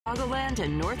Chicagoland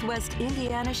and Northwest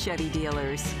Indiana Chevy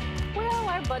dealers. Well,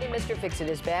 our buddy Mr. Fix-It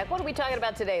is back. What are we talking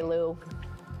about today, Lou?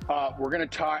 We're going to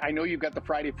talk. I know you've got the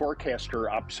Friday forecaster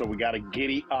up, so we got to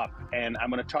giddy up. And I'm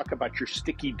going to talk about your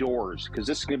sticky doors, because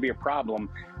this is going to be a problem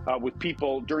with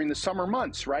people during the summer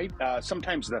months, right?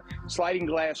 Sometimes the sliding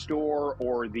glass door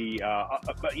or the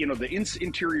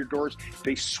interior doors,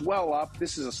 they swell up.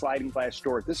 This is a sliding glass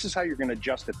door. This is how you're going to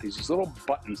adjust it. These little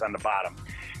buttons on the bottom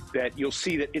that you'll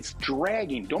see that it's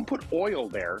dragging. Don't put oil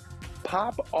there.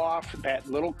 Pop off that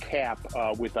little cap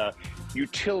with a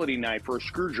utility knife or a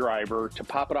screwdriver to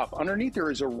pop it off. Underneath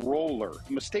there is a roller.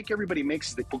 The mistake everybody makes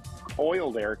is they put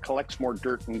oil there, collects more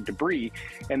dirt and debris,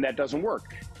 and that doesn't work.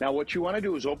 Now what you want to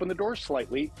do is open the door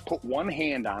slightly, put one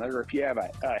hand on it, or if you have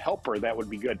a helper, that would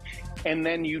be good. And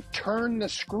then you turn the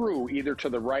screw either to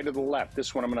the right or the left.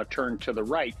 This one I'm going to turn to the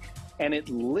right, and it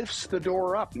lifts the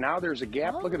door up. Now there's a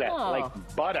gap. Look at that,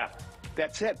 like butter.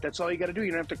 That's it. That's all you got to do.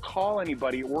 You don't have to call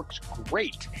anybody. It works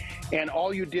great. And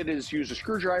all you did is use a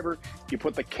screwdriver. You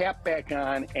put the cap back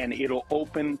on, and it'll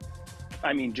open,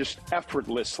 I mean, just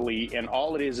effortlessly. And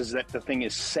all it is that the thing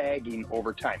is sagging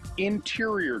over time.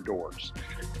 Interior doors,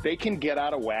 they can get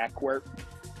out of whack where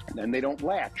then they don't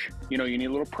latch. You know, you need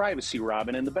a little privacy,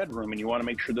 Robin, in the bedroom, and you want to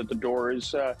make sure that the door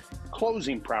is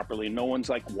closing properly. No one's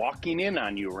like walking in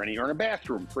on you or in a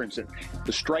bathroom, for instance.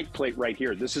 The strike plate right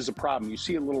here, this is a problem. You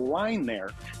see a little line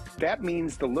there. That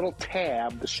means the little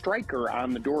tab, the striker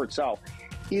on the door itself,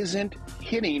 isn't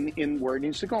hitting in where it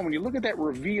needs to go. And when you look at that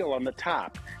reveal on the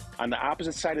top, on the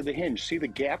opposite side of the hinge, see the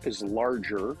gap is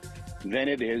larger than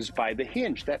it is by the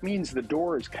hinge. That means the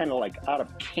door is kind of like out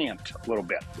of cant a little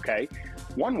bit, okay?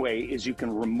 One way is you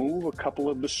can remove a couple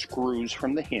of the screws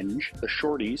from the hinge, the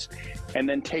shorties, and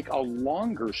then take a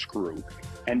longer screw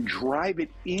and drive it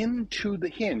into the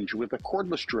hinge with a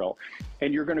cordless drill.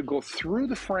 And you're going to go through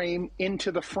the frame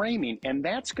into the framing, and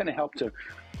that's going to help to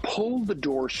pull the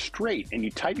door straight. And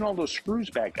you tighten all those screws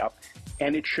back up,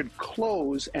 and it should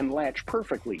close and latch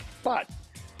perfectly. But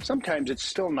sometimes it's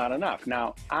still not enough.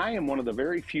 Now, I am one of the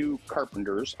very few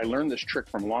carpenters. I learned this trick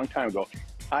from a long time ago.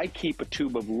 I keep a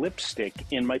tube of lipstick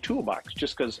in my toolbox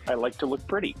just because I like to look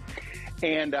pretty.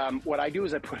 And what I do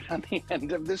is I put it on the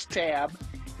end of this tab,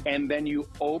 and then you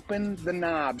open the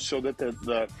knob so that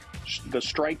the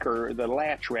striker, the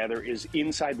latch rather, is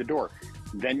inside the door.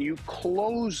 Then you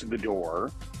close the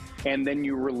door, and then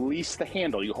you release the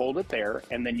handle. You hold it there,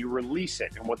 and then you release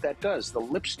it. And what that does, the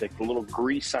lipstick, the little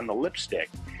grease on the lipstick,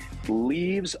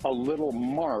 leaves a little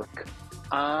mark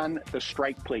on the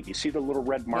strike plate. You see the little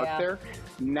red mark there?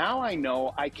 Now I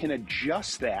know I can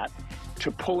adjust that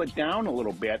to pull it down a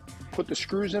little bit, put the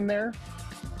screws in there,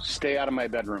 stay out of my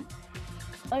bedroom.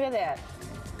 Look at that.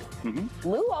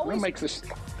 Lou always...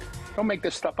 Don't make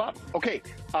this stuff up. Okay,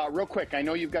 real quick, I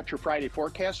know you've got your Friday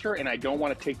forecaster, and I don't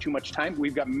want to take too much time.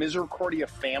 We've got Misericordia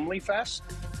Family Fest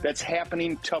that's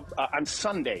happening on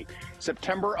Sunday,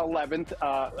 September 11th.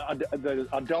 The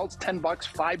adults, $10,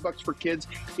 $5 for kids.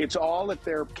 It's all at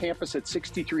their campus at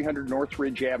 6300 North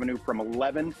Ridge Avenue from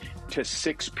 11 to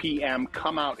 6 p.m.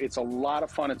 Come out. It's a lot of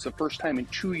fun. It's the first time in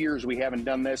 2 years we haven't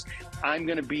done this. I'm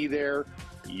going to be there.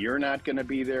 You're not going to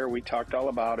be there. We talked all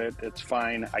about it. It's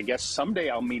fine. I guess someday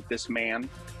I'll meet this man,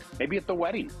 maybe at the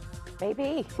wedding.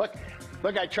 Maybe. Look,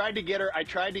 I tried to get her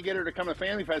to come to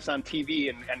Family Fest on TV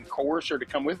and coerce her to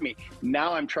come with me.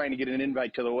 Now I'm trying to get an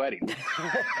invite to the wedding. You're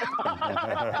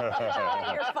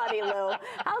funny, Lou.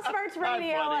 House Smarts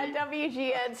Radio on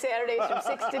WGN, Saturdays from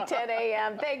 6 to 10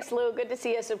 a.m. Thanks, Lou. Good to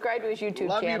see you. Subscribe to his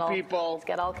YouTube channel. Love you, people. It's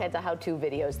got all kinds of how-to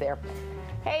videos there.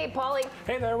 Hey, Paulie.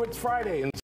 Hey there, it's Friday.